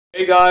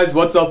Hey guys,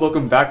 what's up?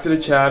 Welcome back to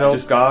the channel.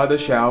 Just got out of the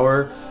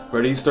shower,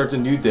 ready to start the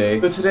new day.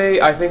 So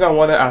today, I think I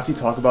want to actually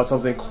talk about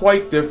something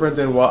quite different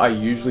than what I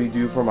usually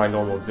do for my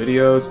normal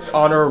videos.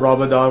 Honor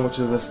Ramadan, which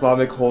is an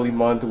Islamic holy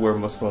month where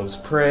Muslims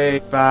pray,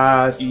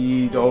 fast,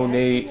 eat,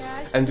 donate,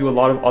 and do a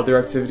lot of other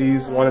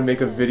activities. I want to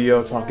make a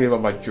video talking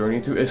about my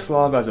journey to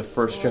Islam as a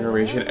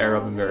first-generation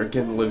Arab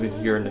American living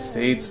here in the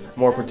States,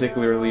 more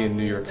particularly in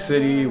New York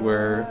City,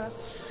 where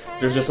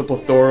there's just a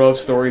plethora of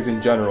stories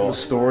in general. It's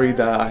a story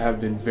that I have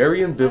been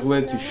very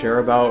ambivalent to share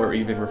about or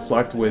even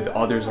reflect with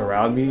others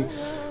around me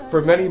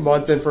for many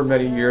months and for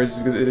many years,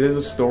 because it is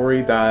a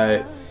story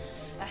that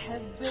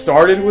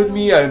started with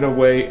me and in a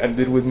way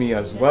ended with me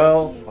as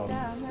well.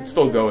 It's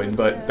still going,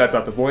 but that's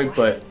not the point.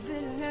 But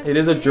it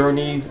is a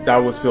journey that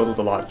was filled with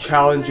a lot of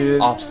challenges,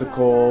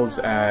 obstacles,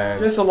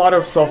 and just a lot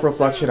of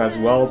self-reflection as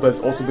well, but it's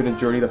also been a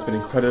journey that's been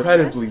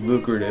incredibly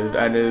lucrative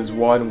and is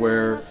one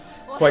where,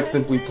 quite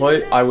simply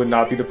put, I would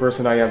not be the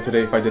person I am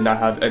today if I did not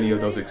have any of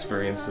those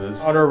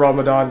experiences. On our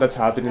Ramadan that's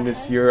happening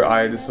this year,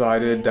 I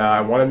decided that I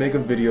want to make a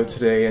video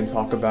today and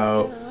talk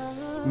about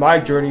my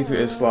journey to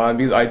Islam,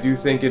 because I do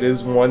think it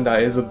is one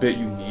that is a bit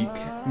unique.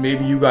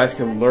 Maybe you guys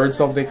can learn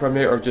something from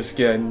it or just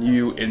get a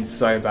new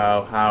insight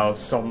about how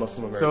some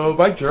Muslim Americans. So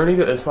my journey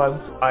to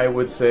Islam, I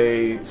would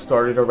say,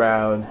 started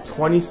around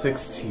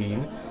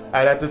 2016.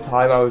 And at the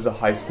time, I was a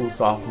high school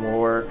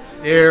sophomore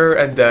there,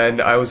 and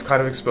then I was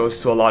kind of exposed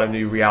to a lot of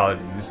new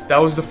realities. That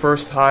was the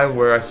first time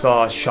where I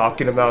saw a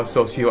shocking amount of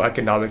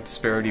socioeconomic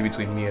disparity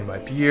between me and my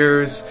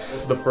peers. It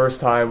was the first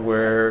time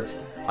where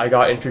I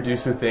got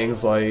introduced to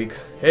things like,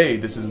 hey,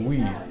 this is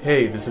weed,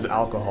 hey, this is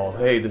alcohol,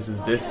 hey, this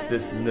is this,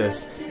 this, and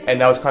this.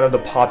 And that was kind of the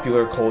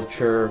popular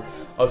culture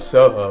of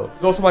Soho. It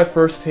was also my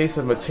first taste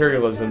of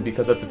materialism,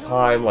 because at the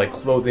time, like,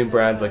 clothing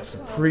brands like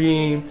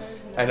Supreme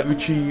and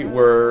Gucci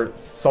were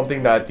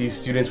something that these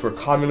students were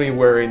commonly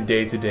wearing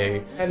day to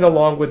day. And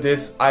along with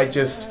this, I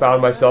just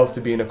found myself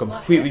to be in a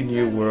completely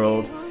new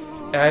world,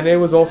 and it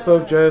was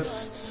also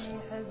just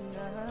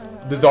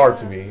bizarre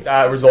to me.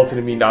 That resulted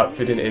in me not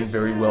fitting in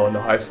very well in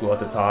the high school at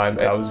the time.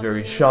 And I was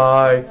very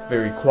shy,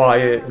 very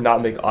quiet,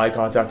 not make eye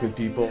contact with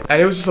people.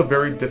 And it was just a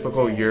very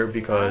difficult year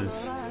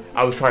because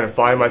I was trying to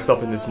find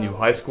myself in this new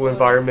high school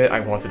environment. I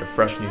wanted a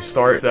fresh new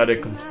start. So that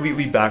it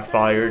completely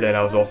backfired, and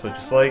I was also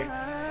just like,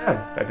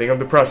 I think I'm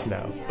depressed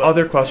now. But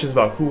other questions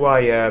about who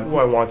I am, who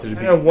I wanted to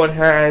be. And on one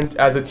hand,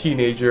 as a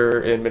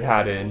teenager in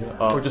Manhattan,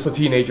 or just a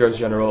teenager in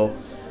general,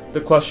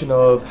 the question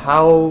of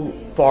how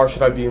far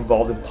should I be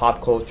involved in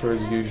pop culture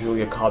is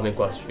usually a common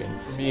question.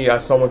 For me,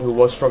 as someone who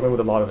was struggling with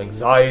a lot of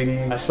anxiety,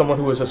 as someone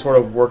who was a sort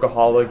of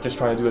workaholic, just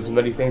trying to do as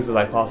many things as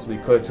I possibly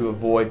could to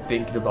avoid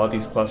thinking about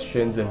these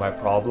questions and my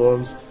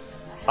problems,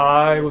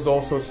 I was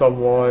also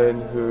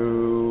someone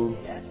who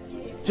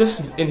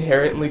just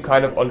inherently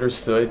kind of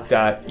understood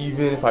that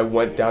even if I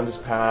went down this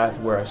path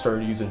where I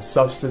started using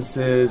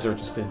substances or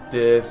just did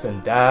this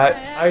and that,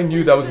 I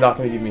knew that was not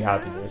going to give me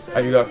happiness.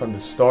 I knew that from the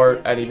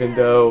start, and even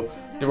though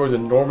there was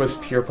enormous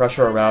peer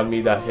pressure around me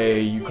that,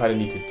 hey, you kind of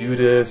need to do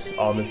this,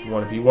 if you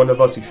want to be one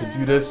of us, you should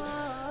do this,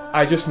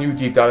 I just knew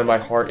deep down in my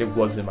heart it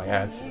wasn't my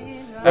answer.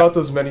 Throughout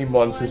those many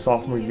months in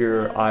sophomore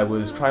year, I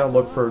was trying to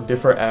look for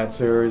different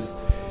answers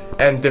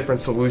and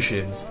different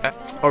solutions.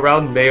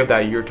 Around May of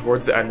that year,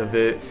 towards the end of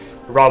it,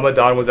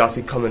 Ramadan was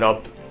actually coming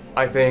up,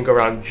 I think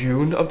around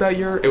June of that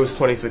year. It was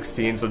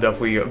 2016, so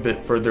definitely a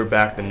bit further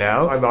back than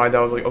now. In my mind, I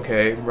was like,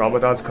 okay,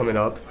 Ramadan's coming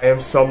up. I am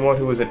someone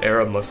who is an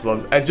Arab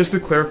Muslim. And just to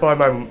clarify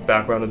my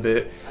background a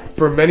bit,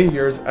 for many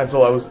years,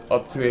 until I was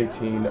up to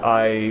 18,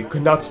 I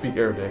could not speak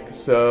Arabic.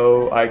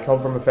 So I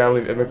come from a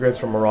family of immigrants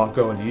from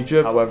Morocco and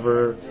Egypt.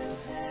 However,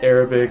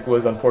 Arabic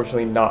was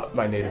unfortunately not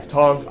my native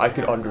tongue. I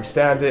could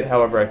understand it,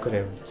 however I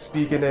couldn't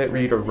speak in it,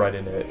 read or write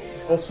in it.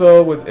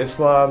 Also with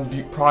Islam,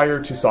 prior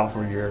to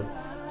sophomore year,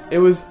 it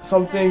was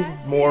something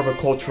more of a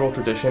cultural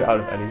tradition out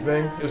of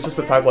anything. It was just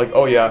the type like,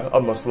 oh yeah,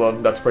 I'm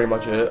Muslim, that's pretty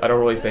much it. I don't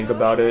really think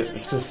about it.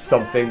 It's just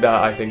something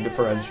that I think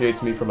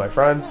differentiates me from my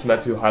friends,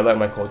 meant to highlight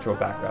my cultural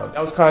background.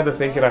 That was kind of the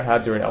thinking I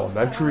had during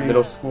elementary,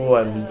 middle school,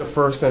 and the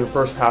first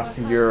half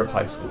year of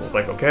high school. It's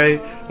like, okay,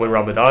 when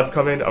Ramadan's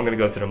coming, I'm gonna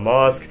go to the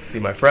mosque, see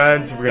my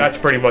friends, that's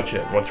pretty much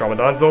it. Once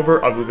Ramadan's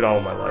over, I'm moving on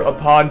with my life.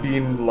 Upon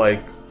being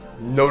like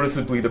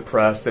noticeably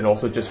depressed and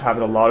also just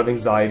having a lot of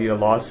anxiety, a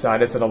lot of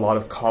sadness, and a lot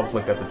of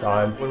conflict at the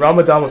time, when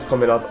Ramadan was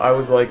coming up, I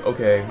was like,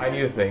 okay, I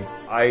need to think.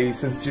 I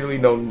sincerely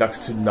know next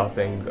to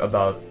nothing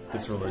about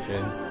this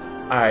religion.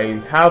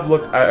 I have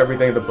looked at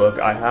everything in the book.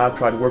 I have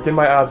tried working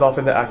my ass off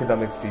in the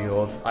academic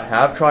field. I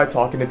have tried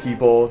talking to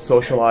people,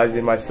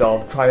 socializing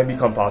myself, trying to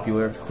become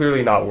popular. It's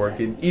clearly not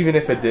working. Even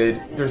if it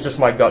did, there's just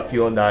my gut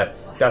feeling that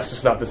that's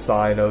just not the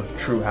sign of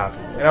true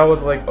happiness. And I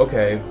was like,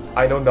 okay,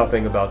 I know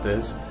nothing about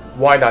this.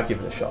 Why not give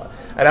it a shot?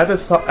 And at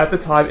the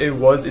time, it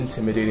was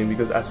intimidating,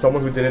 because as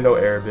someone who didn't know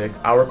Arabic,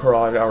 our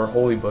Quran, our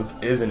holy book,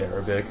 is in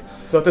Arabic.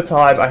 So at the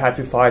time, I had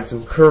to find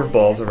some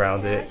curveballs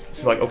around it.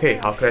 So like, okay,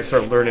 how can I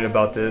start learning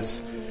about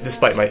this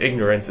despite my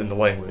ignorance in the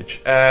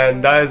language.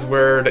 And that is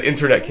where the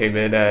internet came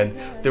in, and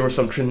there were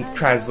some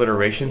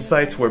transliteration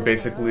sites where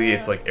basically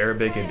it's like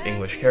Arabic and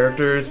English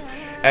characters.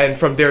 And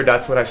from there,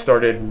 that's when I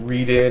started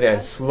reading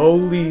and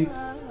slowly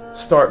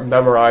start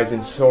memorizing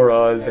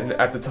surahs. And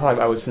at the time,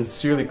 I was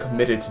sincerely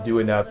committed to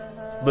doing that.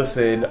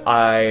 Listen,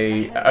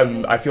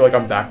 I feel like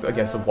I'm backed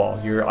against a wall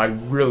here. I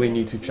really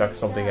need to check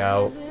something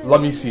out. Let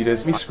me see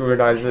this. Let me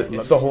scrutinize it.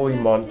 It's the holy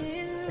month.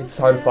 It's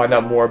time to find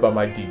out more about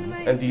my deen.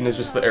 And deen is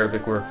just the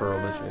Arabic word for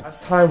religion. As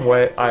time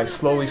went, I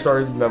slowly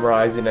started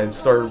memorizing and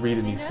started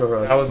reading these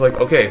surahs. I was like,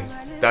 okay,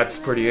 that's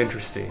pretty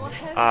interesting.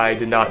 I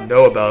did not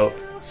know about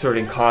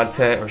certain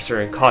content or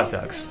certain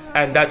contexts.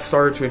 And that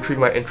started to intrigue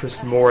my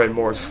interest more and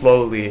more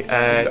slowly.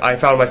 And I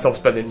found myself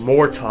spending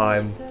more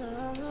time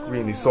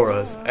reading these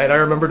surahs. And I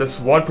remember this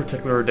one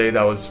particular day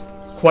that was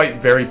quite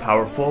very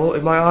powerful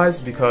in my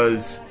eyes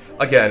because,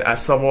 again, as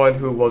someone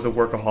who was a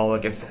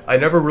workaholic and I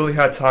never really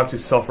had time to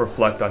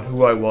self-reflect on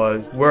who I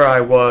was, where I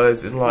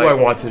was in life, who I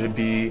wanted to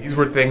be. These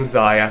were things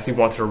that I actually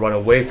wanted to run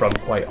away from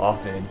quite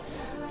often.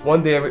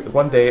 One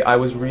day I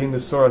was reading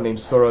this surah named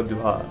Surah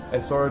Duha,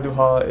 and Surah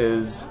Duha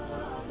is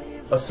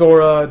a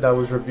surah that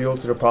was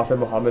revealed to the Prophet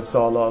Muhammad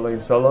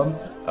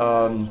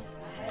ﷺ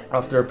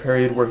after a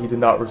period where he did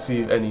not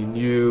receive any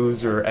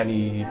news or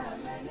any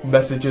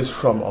messages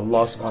from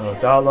Allah subhanahu wa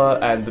ta'ala,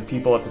 and the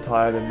people at the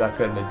time in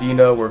Mecca and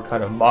Medina were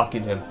kind of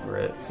mocking him for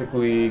it,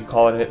 basically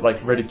calling it, like,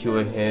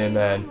 ridiculing him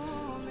and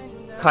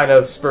kind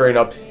of spurring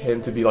up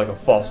him to be like a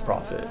false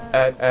prophet.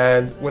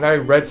 And when I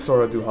read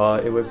Surah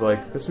Duha, it was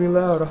like,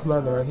 Bismillah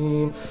ar-Rahman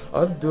ar-Rahim,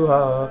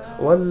 ad-Duha,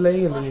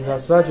 wal-layli idha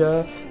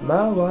saja,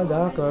 ma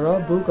wadaka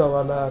rabbuka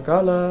wa ma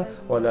kala,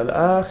 wa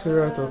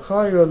lal-akhiratu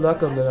khayrun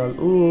laka min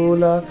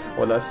al-ula,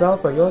 wa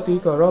la-sawfa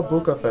yu'tika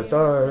rabbuka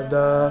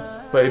fatarda.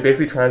 But it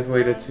basically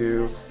translated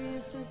to,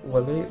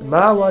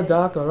 Ma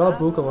wadaka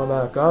rabbuka wa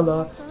ma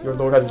kala, your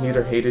Lord has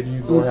neither hated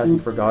you nor has he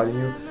forgotten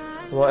you.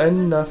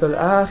 وَأَنَّ فِي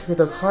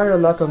الْآخِرَةِ خَيْرٌ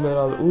لَكَ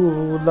مِنَ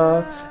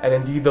الْأُولَى, and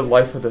indeed the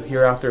life of the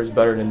hereafter is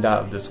better than that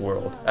of this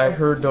world. I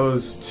heard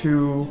those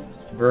two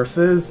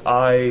verses,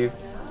 I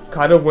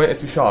kind of went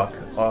into shock.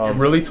 It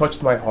really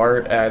touched my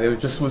heart, and it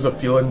just was a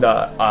feeling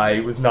that I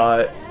was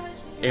not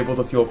able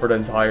to feel for that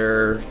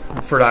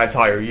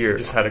entire year.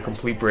 Just had a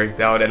complete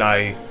breakdown, and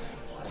I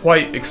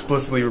quite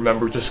explicitly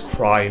remember just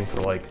crying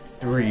for like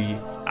 3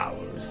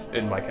 hours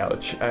in my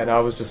couch, and I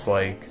was just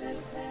like,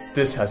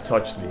 this has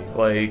touched me.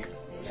 Like,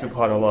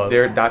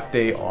 subhanallah, that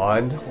day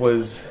on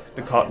was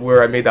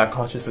where I made that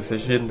conscious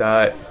decision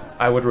that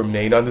I would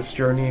remain on this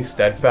journey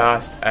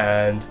steadfast,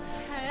 and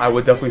I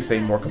would definitely stay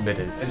more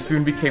committed. It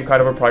soon became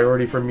kind of a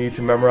priority for me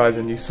to memorize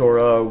a new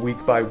surah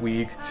week by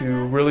week,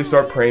 to really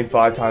start praying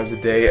 5 times a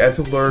day, and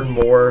to learn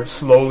more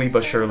slowly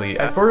but surely.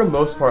 And for the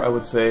most part, I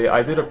would say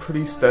I did a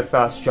pretty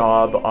steadfast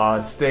job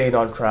on staying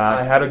on track.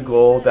 I had a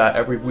goal that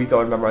every week I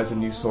would memorize a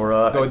new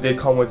surah, though it did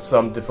come with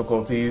some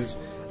difficulties.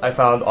 I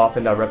found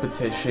often that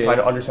repetition, trying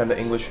to understand the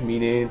English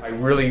meaning, I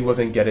really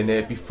wasn't getting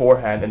it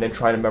beforehand, and then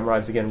trying to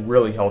memorize again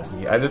really helped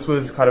me. And this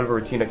was kind of a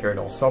routine I carried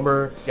all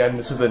summer. Again,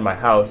 this was in my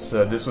house,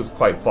 so this was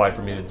quite fun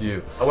for me to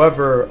do.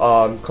 However,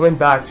 coming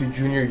back to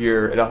junior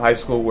year in a high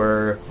school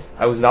where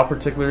I was not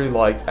particularly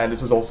liked, and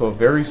this was also a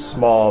very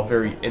small,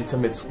 very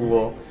intimate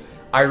school,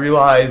 I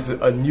realized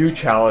a new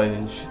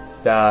challenge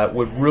that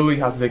would really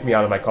have to take me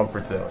out of my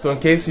comfort zone. So in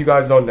case you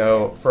guys don't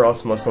know, for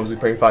us Muslims, we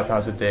pray 5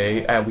 times a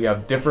day, and we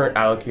have different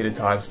allocated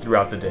times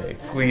throughout the day.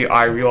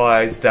 I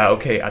realized that,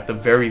 okay, at the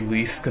very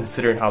least,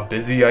 considering how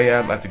busy I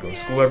am, I have to go to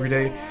school every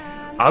day,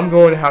 I'm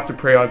going to have to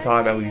pray on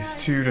time at least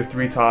 2 to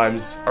 3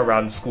 times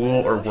around the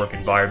school or work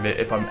environment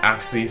if I'm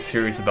actually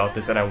serious about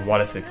this and I want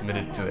to stay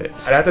committed to it.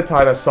 And at the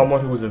time, as someone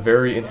who was a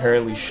very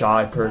inherently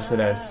shy person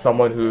and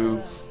someone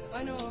who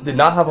did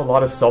not have a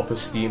lot of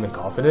self-esteem and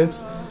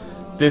confidence,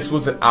 this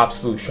was an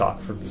absolute shock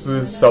for me. This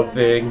was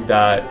something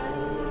that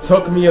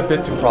took me a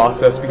bit to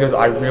process because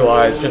I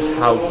realized just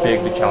how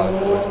big the challenge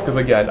was. Because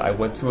again, I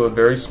went to a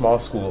very small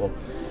school,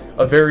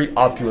 a very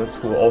opulent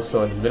school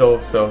also in the middle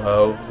of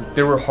Soho.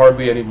 There were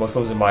hardly any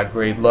Muslims in my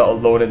grade, let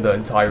alone in the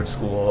entire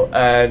school.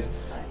 And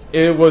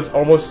it was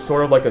almost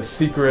sort of like a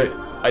secret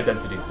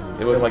identity to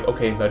me. It was like,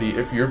 okay, Mehdi,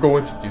 if you're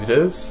going to do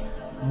this,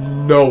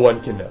 no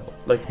one can know.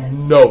 Like,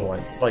 no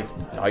one. Like,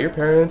 not your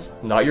parents,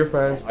 not your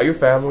friends, not your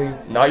family,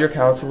 not your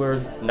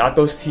counselors, not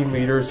those team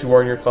leaders who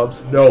are in your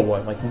clubs. No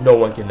one. Like, no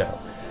one can know.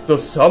 So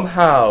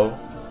somehow,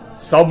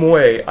 some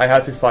way, I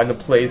had to find a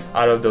place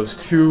out of those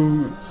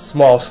 2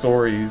 small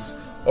stories,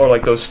 or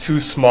like those 2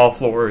 small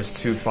floors,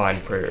 to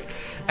find prayer.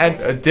 And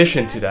in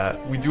addition to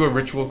that, we do a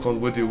ritual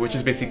called wudu, which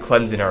is basically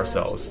cleansing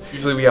ourselves.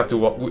 Usually we have to,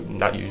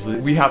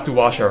 we have to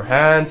wash our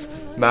hands,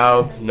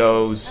 mouth,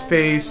 nose,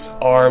 face,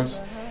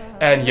 arms,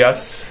 and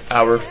yes,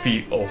 our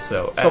feet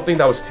also. Something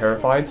that was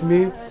terrifying to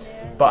me,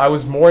 but I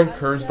was more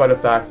encouraged by the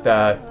fact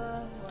that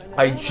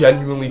I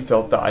genuinely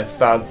felt that I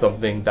found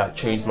something that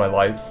changed my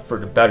life for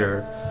the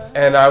better.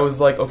 And I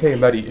was like, okay,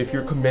 Mehdi, if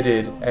you're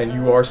committed and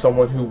you are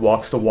someone who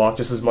walks the walk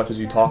just as much as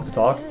you talk the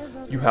talk,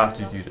 you have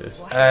to do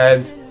this.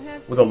 And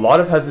with a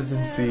lot of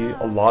hesitancy,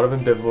 a lot of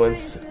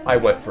ambivalence, I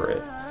went for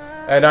it.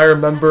 And I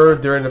remember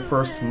during the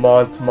first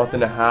month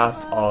and a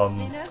half,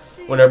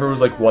 whenever it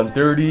was like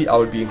 1:30, I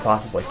would be in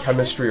classes like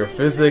chemistry or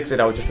physics,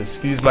 and I would just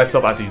excuse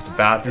myself. I had to use the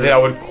bathroom. Then I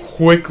would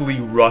quickly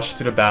rush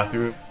to the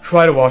bathroom,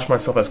 try to wash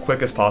myself as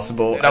quick as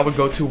possible, and I would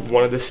go to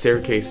one of the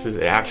staircases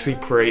and actually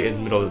pray in the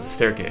middle of the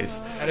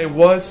staircase. And it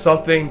was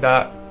something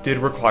that did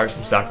require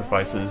some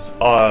sacrifices.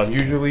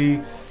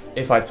 Usually,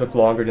 if I took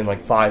longer than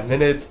like 5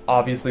 minutes,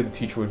 obviously the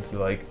teacher would be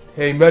like,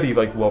 "Hey Mehdi,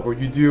 like what were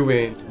you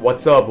doing?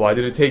 What's up? Why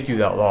did it take you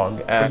that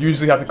long?" And I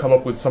usually have to come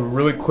up with some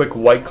really quick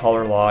white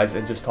collar lies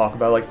and just talk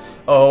about like,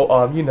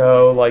 "Oh, you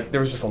know, like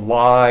there was just a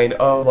line.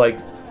 Oh, like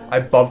I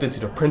bumped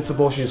into the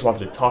principal. She just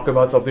wanted to talk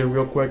about something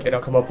real quick," and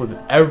I'll come up with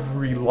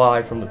every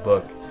lie from the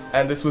book.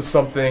 And this was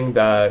something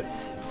that,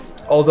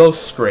 although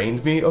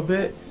strained me a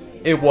bit,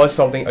 it was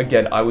something,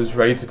 again, I was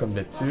ready to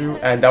commit to,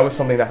 and that was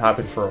something that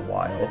happened for a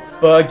while.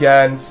 But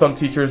again, some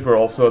teachers were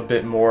also a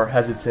bit more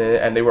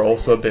hesitant, and they were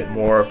also a bit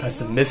more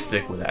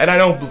pessimistic with it. And I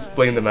don't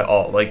blame them at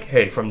all. Like,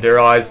 hey, from their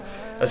eyes,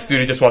 a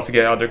student just wants to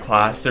get out of their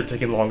class, they're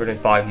taking longer than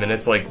 5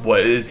 minutes, like, what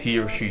is he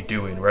or she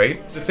doing,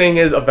 right? The thing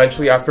is,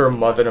 eventually after a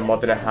month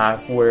and a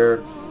half, where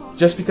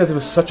just because it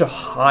was such a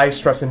high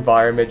stress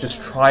environment,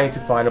 just trying to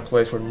find a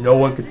place where no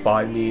one could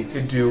find me,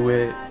 could do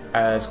it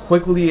as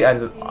quickly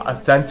and as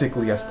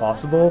authentically as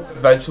possible,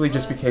 eventually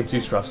just became too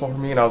stressful for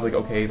me, and I was like,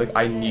 okay, like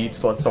I need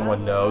to let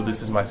someone know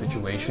this is my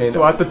situation.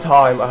 So at the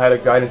time, I had a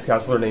guidance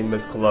counselor named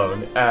Miss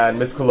Cologne, and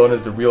Miss Cologne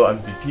is the real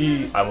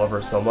MVP. I love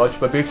her so much,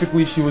 but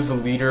basically she was the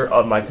leader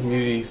of my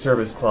community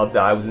service club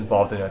that I was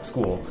involved in at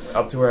school.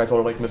 Up to her, I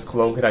told her, like, "Miss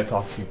Cologne, could I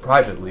talk to you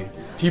privately?"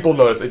 People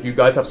notice, if you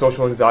guys have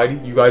social anxiety,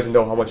 you guys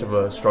know how much of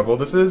a struggle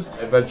this is.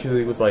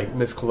 Eventually it was like,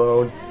 "Miss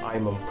Cologne,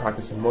 I'm a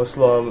practicing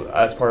Muslim.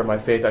 As part of my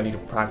faith, I need to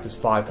practice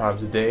 5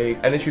 times a day."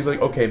 And then she was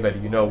like, "Okay, Betty,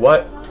 you know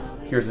what?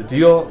 Here's the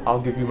deal. I'll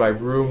give you my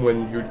room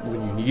when you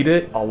need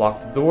it. I'll lock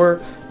the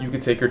door. You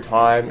can take your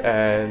time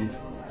and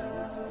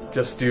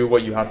just do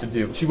what you have to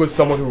do." She was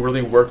someone who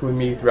really worked with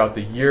me throughout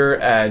the year,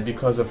 and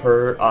because of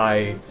her,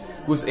 I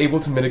was able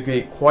to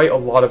mitigate quite a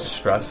lot of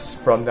stress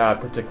from that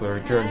particular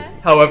journey.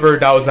 However,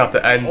 that was not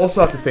the end. I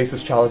also have to face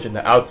this challenge in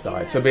the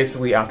outside. So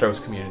basically, after I was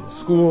commuting to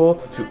school,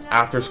 to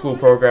after school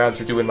programs,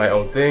 or doing my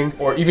own thing,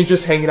 or even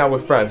just hanging out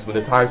with friends, when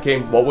the time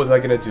came, what was I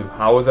gonna do?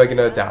 How was I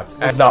gonna adapt?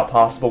 And it's not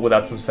possible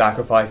without some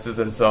sacrifices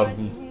and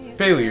some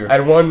failure.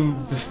 And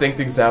one distinct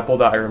example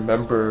that I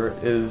remember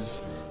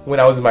is when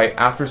I was in my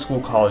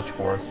after-school college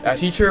course. A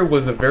teacher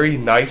was a very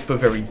nice but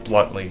very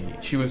blunt lady.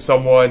 She was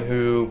someone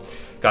who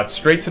got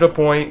straight to the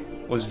point,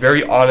 was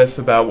very honest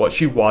about what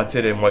she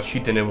wanted and what she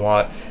didn't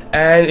want,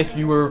 and if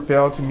you were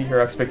failing to meet her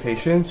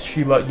expectations,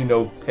 she let you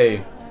know,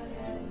 "Hey,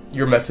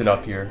 you're messing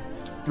up here."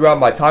 Throughout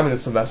my time in the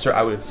semester,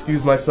 I would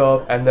excuse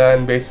myself and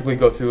then basically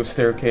go to a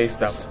staircase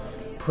that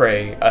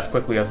pray as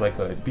quickly as I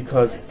could,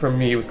 because for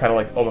me it was kind of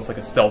like almost like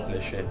a stealth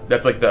mission.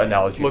 That's like the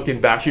analogy. Looking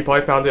back, she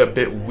probably found it a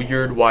bit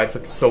weird why it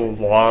took so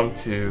long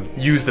to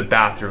use the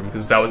bathroom,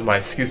 because that was my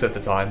excuse at the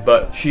time,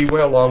 but she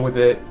went along with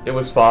it. It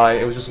was fine.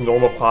 It was just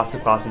normal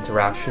class-to-class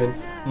interaction.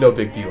 No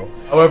big deal.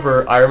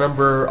 However, I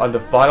remember on the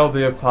final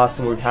day of class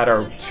when we had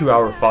our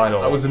 2-hour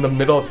final, I was in the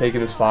middle of taking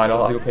this final. I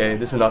was like, okay,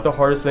 this is not the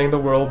hardest thing in the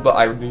world, but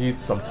I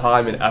need some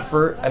time and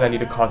effort, and I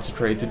need to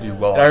concentrate to do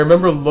well. And I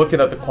remember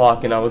looking at the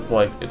clock and I was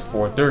like, it's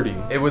 4:30.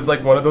 It was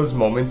like one of those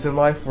moments in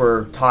life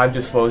where time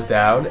just slows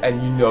down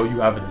and you know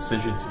you have a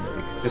decision to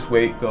make. Just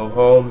wait, go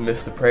home,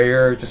 miss the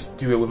prayer, just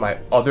do it with my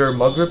other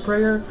Maghrib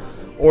prayer,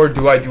 or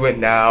do I do it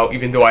now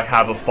even though I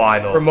have a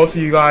final? For most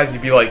of you guys,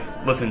 you'd be like,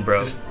 listen bro,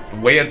 just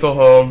wait until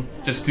home,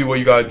 just do what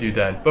you gotta do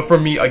then. But for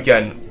me,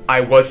 again, I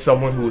was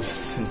someone who was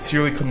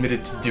sincerely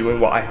committed to doing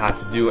what I had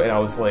to do, and I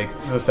was like,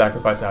 this is a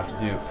sacrifice I have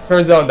to do.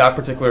 Turns out on that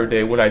particular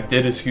day, when I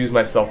did excuse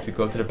myself to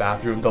go to the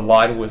bathroom, the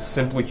line was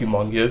simply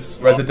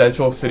humongous.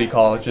 Residential city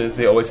colleges,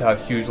 they always have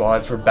huge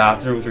lines for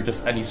bathrooms or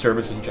just any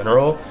service in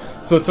general.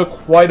 So it took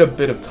quite a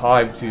bit of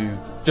time to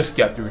just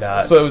get through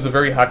that. So it was a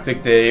very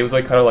hectic day. It was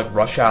like kind of like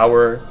rush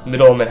hour,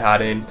 middle of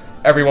Manhattan.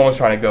 Everyone was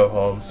trying to go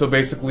home. So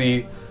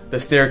basically, the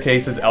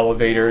staircases,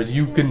 elevators,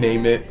 you can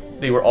name it,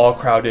 they were all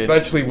crowded.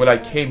 Eventually, when I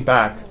came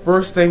back,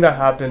 first thing that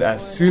happened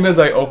as soon as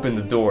I opened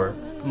the door,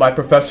 my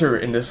professor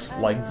in this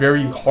like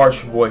very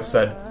harsh voice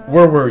said,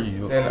 "Where were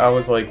you?" And I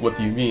was like, "What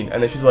do you mean?"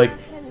 And then she's like,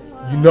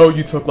 "You know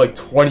you took like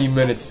 20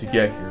 minutes to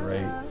get here,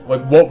 right?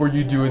 Like what were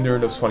you doing during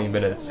those 20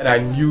 minutes?" And I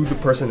knew the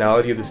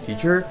personality of this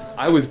teacher.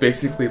 I was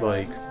basically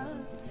like,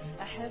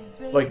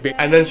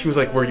 and then she was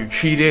like, "Were you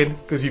cheated?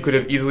 Because you could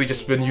have easily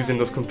just been using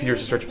those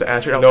computers to search up the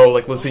answer." No,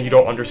 like, listen, you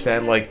don't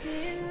understand, like,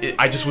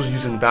 I just was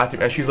using the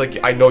bathroom. And she's like,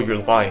 "I know you're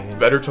lying. You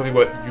better tell me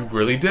what you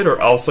really did, or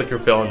else, like, you're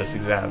failing this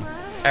exam."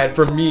 And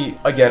for me,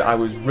 again, I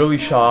was really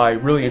shy,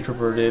 really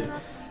introverted,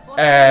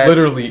 and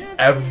literally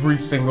every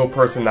single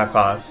person in that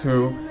class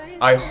who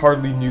I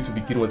hardly knew to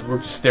begin with were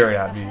just staring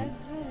at me.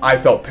 I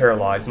felt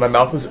paralyzed. My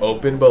mouth was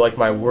open, but like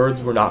my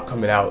words were not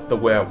coming out the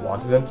way I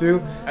wanted them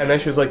to. And then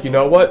she was like, "You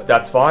know what?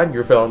 That's fine.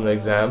 You're failing the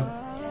exam.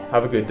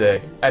 Have a good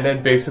day." And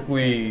then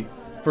basically,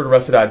 for the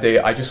rest of that day,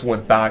 I just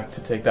went back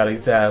to take that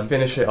exam,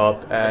 finish it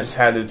up, and just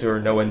handed it to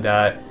her knowing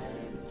that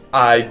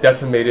I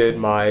decimated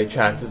my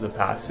chances of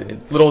passing.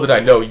 Little did I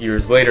know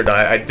years later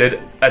that I did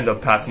end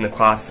up passing the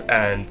class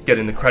and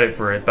getting the credit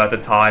for it, but at the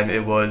time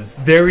it was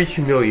very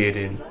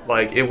humiliating.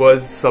 Like, it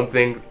was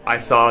something I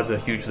saw as a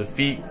huge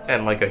defeat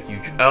and like a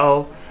huge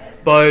L,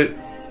 but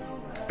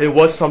it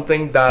was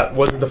something that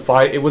was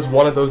it was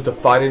one of those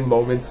defining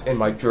moments in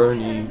my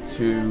journey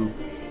to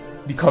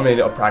becoming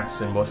a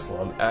practicing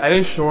Muslim. And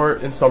in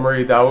short, in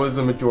summary, that was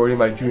the majority of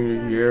my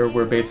junior year,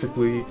 where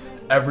basically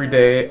every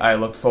day I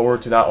looked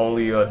forward to not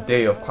only a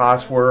day of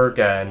classwork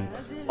and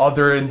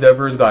other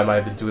endeavors that I might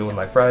have been doing with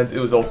my friends. It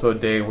was also a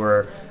day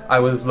where I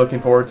was looking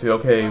forward to,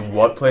 okay,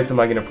 what place am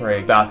I going to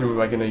pray? Bathroom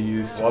am I going to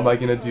use? What am I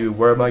going to do?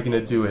 Where am I going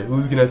to do it?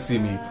 Who's going to see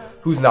me?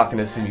 Who's not going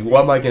to see me?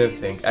 What am I going to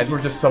think? And these were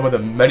just some of the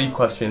many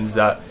questions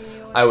that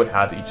I would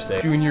have each day.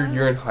 Junior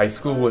year in high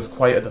school was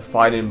quite a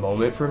defining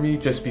moment for me,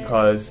 just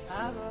because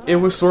it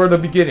was sort of the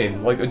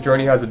beginning. Like, a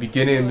journey has a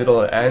beginning,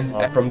 middle, and end.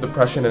 And from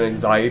depression and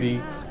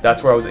anxiety,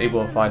 that's where I was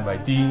able to find my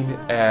deen.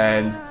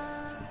 And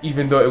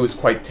even though it was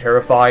quite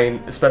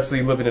terrifying,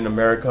 especially living in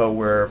America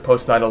where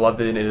post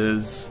 9/11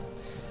 is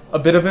a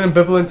bit of an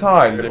ambivalent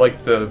time.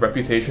 Like, the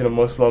reputation of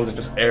Muslims and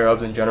just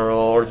Arabs in general,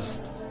 or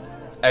just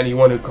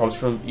anyone who comes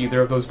from either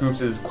of those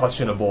groups, is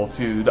questionable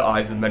to the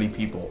eyes of many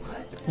people.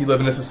 You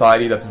live in a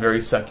society that's very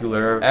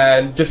secular,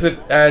 and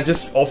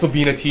just also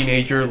being a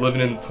teenager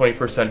living in the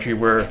 21st century,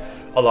 where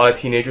a lot of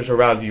teenagers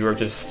around you are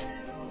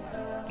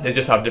they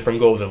just have different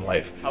goals in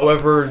life.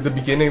 However, the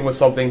beginning was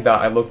something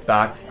that I look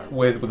back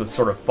with a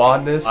sort of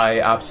fondness. I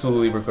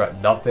absolutely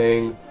regret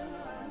nothing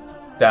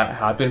that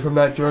happened from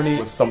that journey. It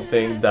was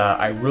something that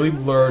I really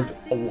learned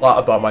a lot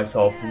about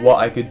myself, what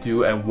I could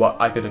do and what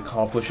I could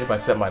accomplish if I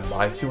set my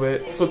mind to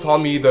it. It also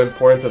taught me the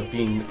importance of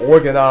being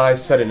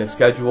organized, setting a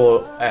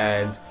schedule,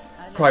 and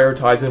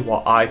prioritizing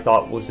what I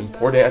thought was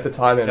important at the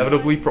time. And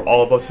inevitably, for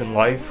all of us in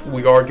life,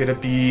 we are going to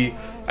be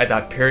at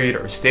that period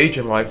or stage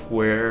in life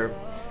where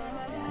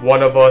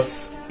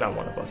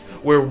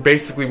where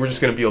basically we're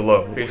just going to be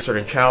alone. Face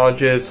certain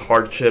challenges,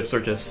 hardships, or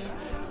just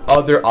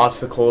other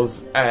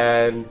obstacles,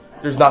 and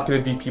there's not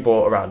going to be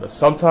people around us.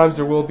 Sometimes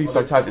there will be,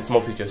 sometimes it's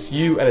mostly just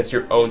you, and it's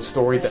your own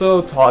story. That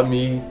also taught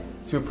me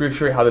to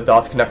appreciate how the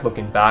dots connect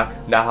looking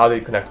back, not how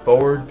they connect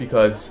forward,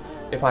 because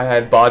if I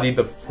had embodied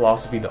the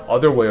philosophy the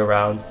other way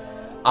around,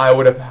 I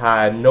would have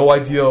had no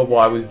idea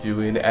what I was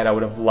doing, and I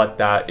would have let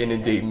that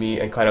inundate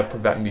me and kind of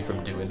prevent me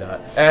from doing that.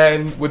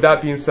 And with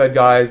that being said,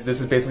 guys, this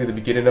is basically the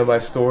beginning of my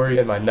story.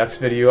 In my next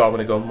video, I want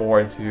to go more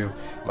into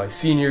my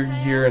senior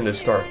year and the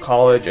start of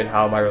college and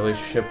how my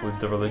relationship with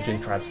the religion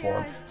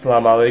transformed.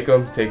 Assalamu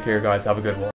alaikum. Take care, guys. Have a good one.